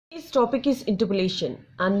Today's topic is interpolation,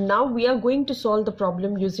 and now we are going to solve the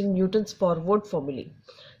problem using Newton's forward formulae.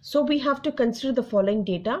 So we have to consider the following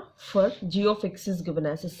data. For g of x is given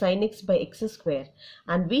as sin x by x square,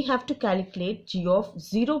 and we have to calculate g of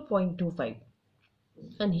 0.25,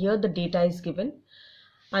 and here the data is given.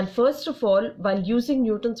 And first of all, while using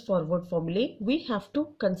Newton's forward formulae, we have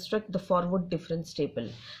to construct the forward difference table,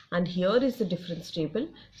 and here is the difference table.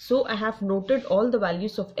 So I have noted all the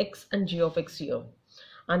values of x and g of x here.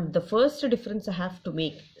 And the first difference I have to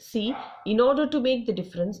make, see, in order to make the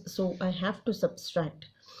difference, so I have to subtract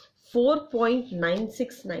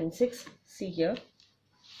 4.9696, see here.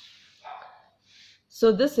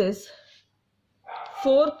 So this is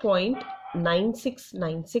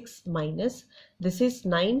 4.9696 minus, this is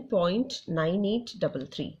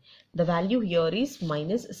 9.9833. The value here is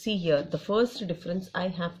minus, see here, the first difference I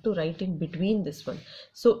have to write in between this one.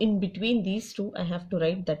 So in between these two I have to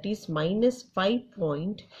write, that is minus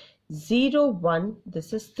 5.01,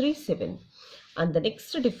 this is 37. And the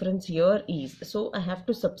next difference here is, so I have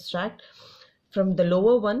to subtract from the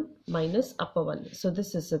lower one minus upper one. So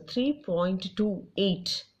this is a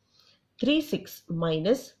 3.2836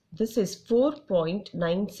 minus, this is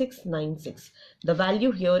 4.9696. The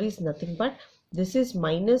value here is nothing but, this is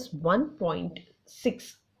minus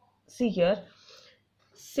 1.6, see here,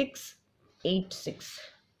 686.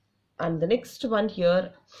 And the next one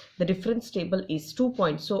here, the difference table is 2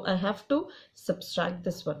 points, so I have to subtract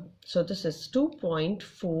this one. So this is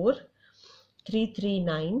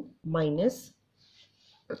 2.4339 minus,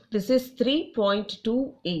 this is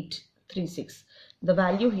 3.2836. The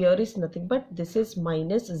value here is nothing but, this is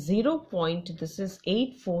minus 0. This is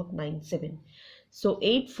 8497. So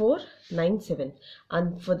 8497.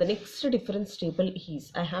 And for the next difference table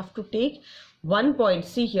is, I have to take 1 point.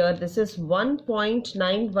 See here, this is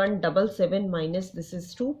 1.9177 minus, this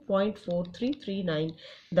is 2.4339.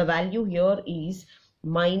 The value here is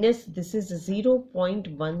minus, this is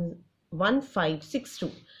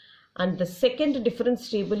 0.1562. And the second difference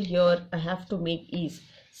table here I have to make is,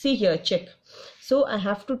 see here, check. So I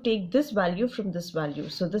have to take this value from this value.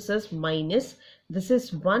 So this is minus, this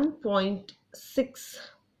is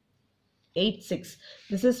 1.686.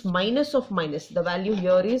 This is minus of minus. The value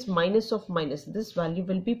here is minus of minus. This value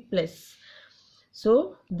will be plus.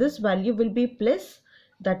 So this value will be plus,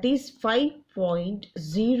 that is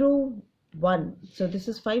 5.01. So this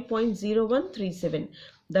is 5.0137.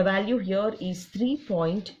 The value here is 3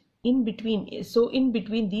 point in between. So in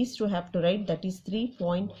between these two I have to write, that is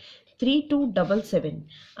 3.3277.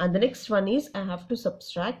 And the next one is, I have to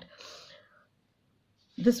subtract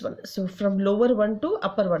this one. So from lower one to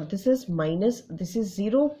upper one, this is minus, this is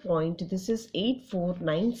 0. This is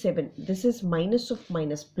 8497. This is minus of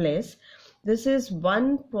minus plus, this is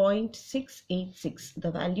 1.686.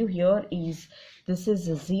 The value here is, this is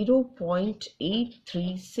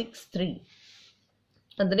 0.8363.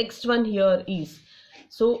 And the next one here is,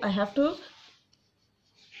 so I have to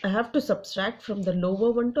subtract from the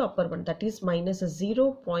lower one to upper one, that is minus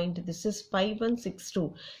 0. This is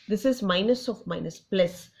 5162. This is minus of minus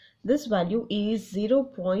plus. This value is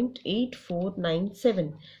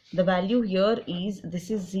 0.8497. The value here is,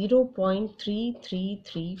 this is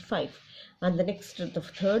 0.3335. And the next, the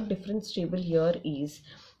third difference table here is,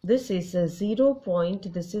 this is 0.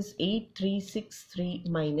 This is 8363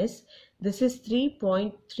 minus, this is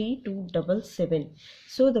 3.3277.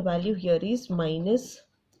 So the value here is minus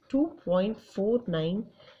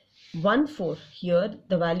 2.4914. Here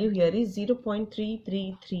the value here is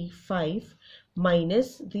 0.3335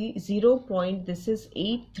 minus the 0. This is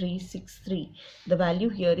 8363. The value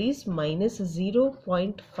here is minus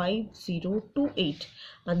 0.5028.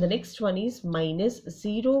 And the next one is minus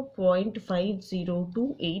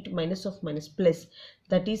 0.5028 minus of minus plus,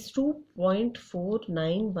 that is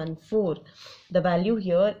 2.4914. The value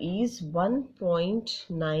here is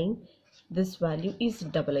 1.9. This value is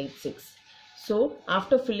 886. So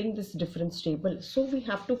after filling this difference table, so we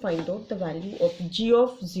have to find out the value of g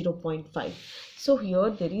of 0.5. So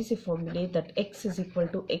here there is a formula that x is equal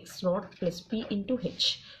to x naught plus p into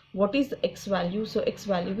h. What is the x value? So x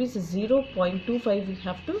value is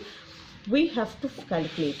 0.25. we have to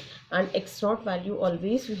calculate, and x naught value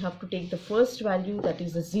always we have to take the first value, that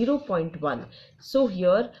is 0.1. So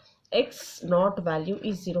here x naught value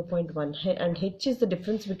is 0.1 and h is the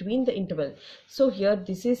difference between the interval. So here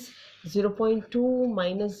this is 0.2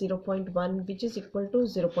 minus 0.1, which is equal to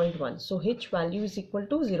 0.1. So h value is equal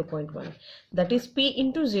to 0.1, that is p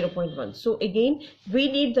into 0.1. So again we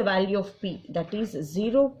need the value of p, that is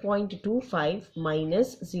 0.25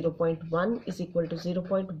 minus 0.1 is equal to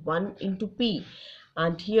 0.1 into p.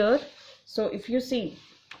 And here, so if you see,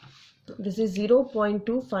 This is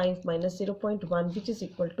 0.25 minus 0.1, which is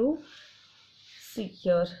equal to, see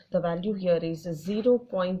here, the value here is 0.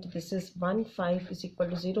 This is 15 is equal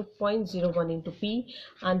to 0.01 into p,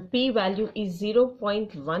 and p value is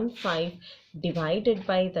 0.15 divided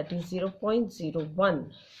by, that is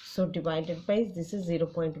 0.01. So divided by, this is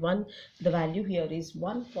 0.1, the value here is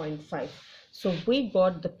 1.5. So we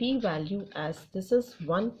got the p value as, this is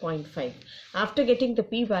 1.5. After getting the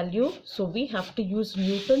p value, so we have to use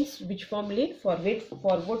Newton's which formula, forward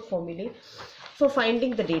formula, for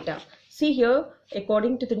finding the data. See here,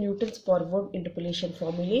 according to the Newton's forward interpolation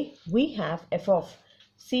formula, we have f of,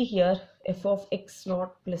 see here, f of x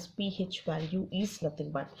naught plus ph value is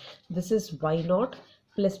nothing but, this is y naught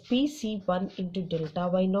plus pc1 into delta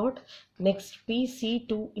y naught. Next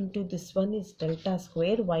pc2 into this one is delta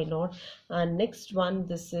square y naught, and next one,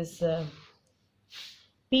 this is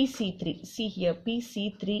pc3, see here,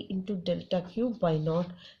 pc3 into delta cube y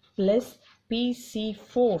naught plus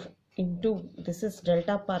pc4 into, this is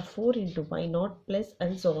delta power 4 into y naught, plus,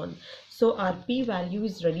 and so on. So our p value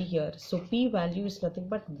is ready here. So p value is nothing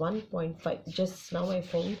but 1.5. Just now I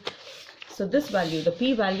found. So this value, the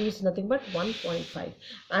p value is nothing but 1.5,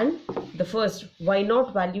 and the first y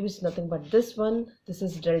naught value is nothing but this one. This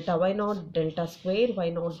is delta y naught, delta square y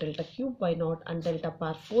naught, delta cube y naught, and delta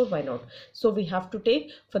power 4 y naught. So we have to take,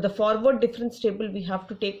 for the forward difference table, we have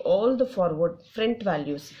to take all the forward front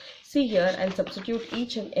values. See here, I'll substitute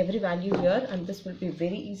each and every value here, and this will be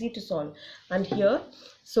very easy to solve. And here,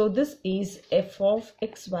 so this is f of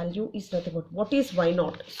x value is nothing but, what is y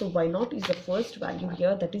naught? So y naught is the first value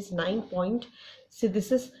here, that is 9. See,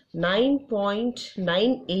 this is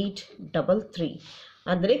 9.9833,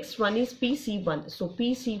 and the next one is pc1. So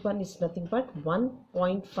pc1 is nothing but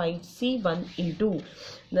 1.5 c1 into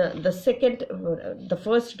the second, the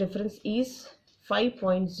first difference is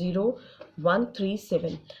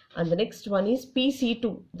 5.0137, and the next one is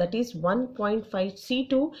pc2, that is 1.5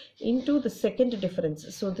 c2 into the second difference.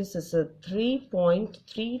 So this is a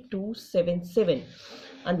 3.3277,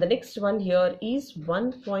 and the next one here is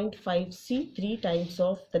 1.5 c3 times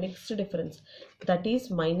of the next difference, that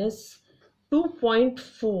is minus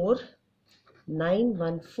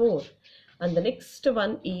 2.4914, and the next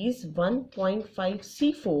one is 1.5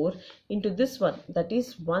 c4 into this one, that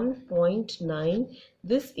is 1.9,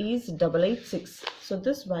 this is 886. So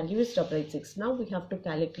this value is 886. Now we have to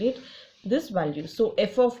calculate this value. So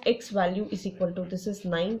f of x value is equal to, this is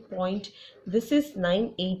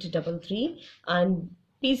 9833, and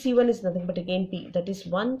pc1 is nothing but again p, that is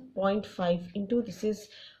 1.5 into, this is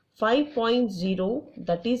 5.0,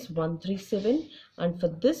 that is 137, and for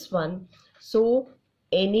this one, so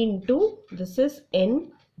n into, this is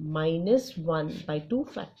n minus 1 by 2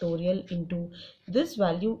 factorial into, this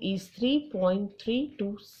value is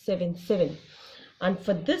 3.3277, and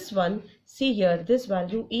for this one, see here, this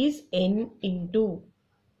value is n into,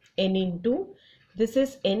 this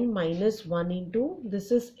is n minus 1 into,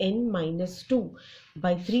 this is n minus 2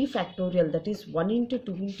 by 3 factorial, that is 1 into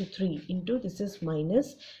 2 into 3 into, this is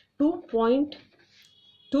minus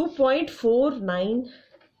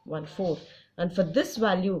 2.4914, and for this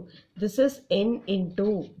value, this is n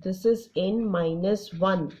into, this is n minus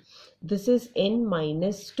 1, this is n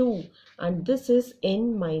minus 2, and this is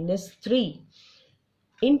n minus 3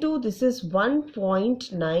 into, this is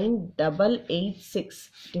 1.9886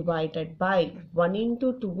 divided by 1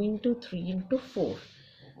 into 2 into 3 into 4.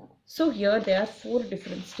 So here there are 4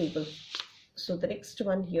 difference tables. So the next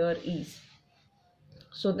one here is,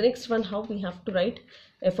 so the next one, how we have to write,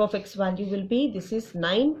 f of x value will be, this is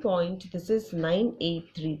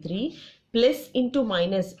 9833 plus into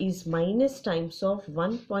minus is minus times of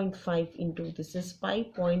 1.5 into, this is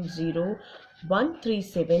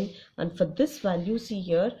 5.0137, and for this value, see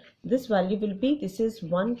here, this value will be, this is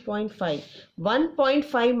 1.5.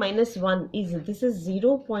 1.5 minus 1 is, this is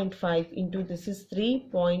 0.5 into, this is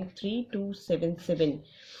 3.3277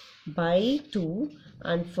 by 2,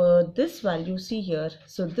 and for this value, see here,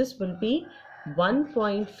 so this will be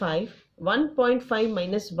 1.5. 1.5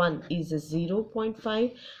 minus 1 is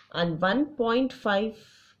 0.5, and 1.5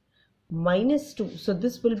 minus 2, so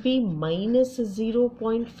this will be minus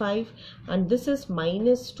 0.5, and this is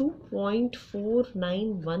minus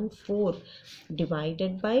 2.4914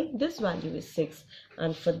 divided by, this value is 6,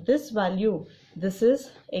 and for this value, this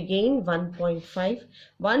is again 1.5.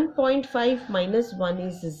 1.5 minus 1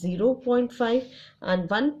 is 0.5, and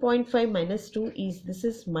 1.5 minus 2 is, this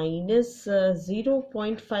is minus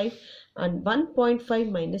 0.5, and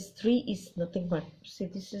 1.5 minus 3 is nothing but, see,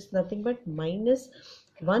 this is nothing but minus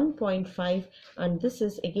 1.5, and this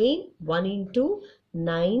is again 1 into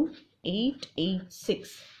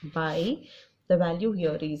 9886 by the value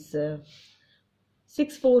here is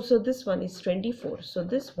 64, so this one is 24, so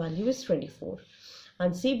this value is 24.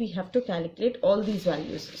 And see, we have to calculate all these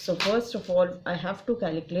values. So first of all, I have to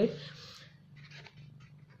calculate.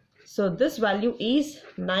 So this value is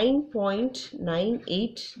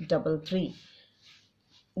 9.9833.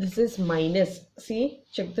 This is minus, see,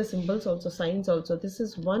 check the symbols also, signs also. This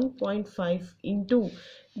is 1.5 into,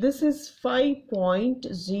 this is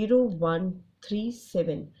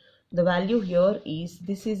 5.0137. The value here is,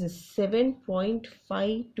 this is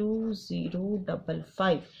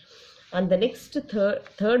 7.52055. And the next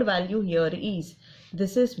third value here is,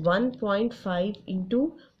 this is 1.5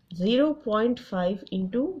 into 0.5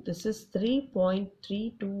 into, this is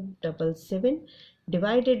 3.3277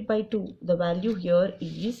 divided by 2. The value here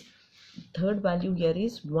is, third value here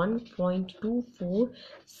is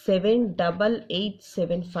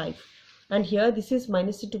 1.2478875. And here this is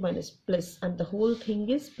minus into minus plus, and the whole thing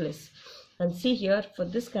is plus. And see here, for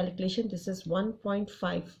this calculation, this is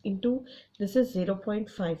 1.5 into, this is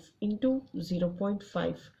 0.5 into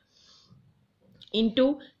 0.5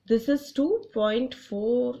 into, this is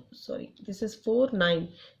 2.4, sorry, this is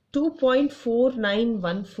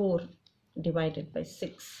 2.4914 divided by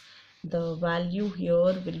 6. The value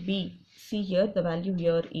here will be, see here, the value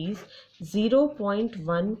here is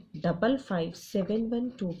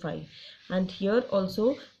 0.1557125. And here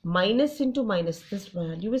also minus into minus, this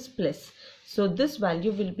value is plus. So this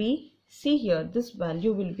value will be, see here, this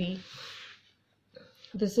value will be,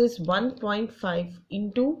 this is 1.5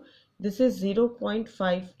 into, this is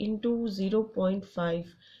 0.5 into 0.5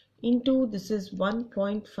 into, this is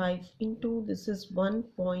 1.5 into, this is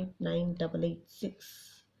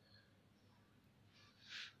 1.9886.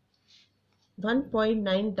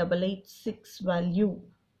 1.9886 value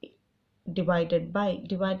divided by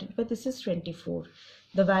this is 24.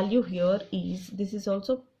 The value here is, this is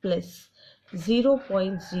also plus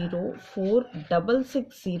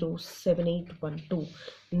 0.046607807812.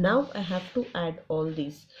 Now I have to add all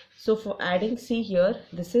these. So for adding, see here,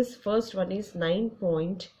 this is, first one is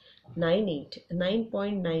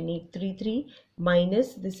 9.9833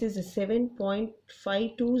 minus, this is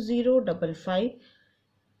 7.52055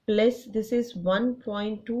 plus, this is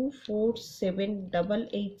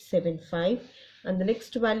 1.2478875, and the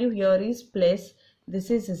next value here is plus, this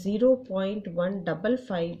is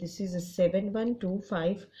 0.155, this is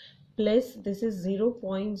 7125 plus, this is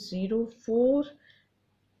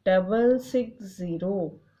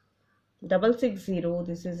 0.04660,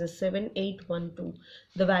 this is a 7812.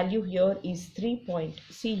 The value here is 3 point,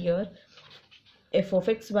 see here, f of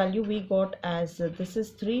x value we got as this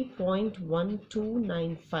is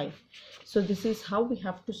 3.1295. So this is how we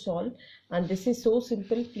have to solve, and this is so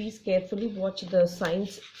simple. Please carefully watch the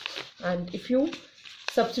signs, and if you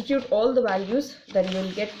substitute all the values, then you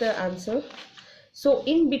will get the answer. So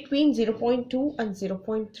in between 0.2 and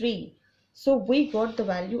 0.3, so we got the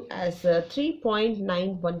value as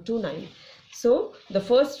 3.9129. So the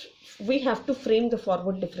first, we have to frame the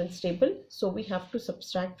forward difference table. So we have to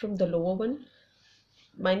subtract from the lower one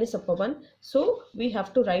minus upper one. So we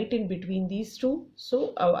have to write in between these two.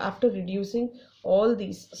 So after reducing all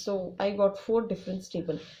these, so I got 4 difference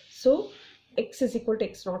table. So x is equal to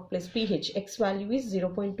x naught plus ph. X value is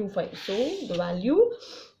 0.25. So the value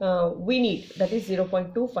we need, that is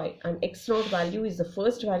 0.25, and x naught value is the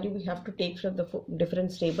first value we have to take from the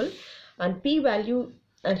difference table, and p value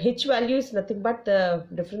and h value is nothing but the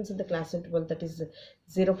difference in the class interval, that is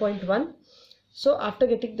 0.1. So after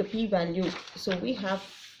getting the p value, so we have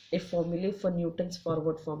a formula for Newton's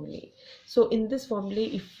forward formula. So in this formula,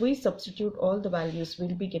 if we substitute all the values,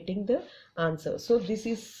 we'll be getting the answer. So this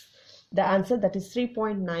is the answer, that is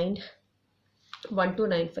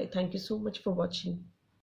 3.91295. Thank you so much for watching.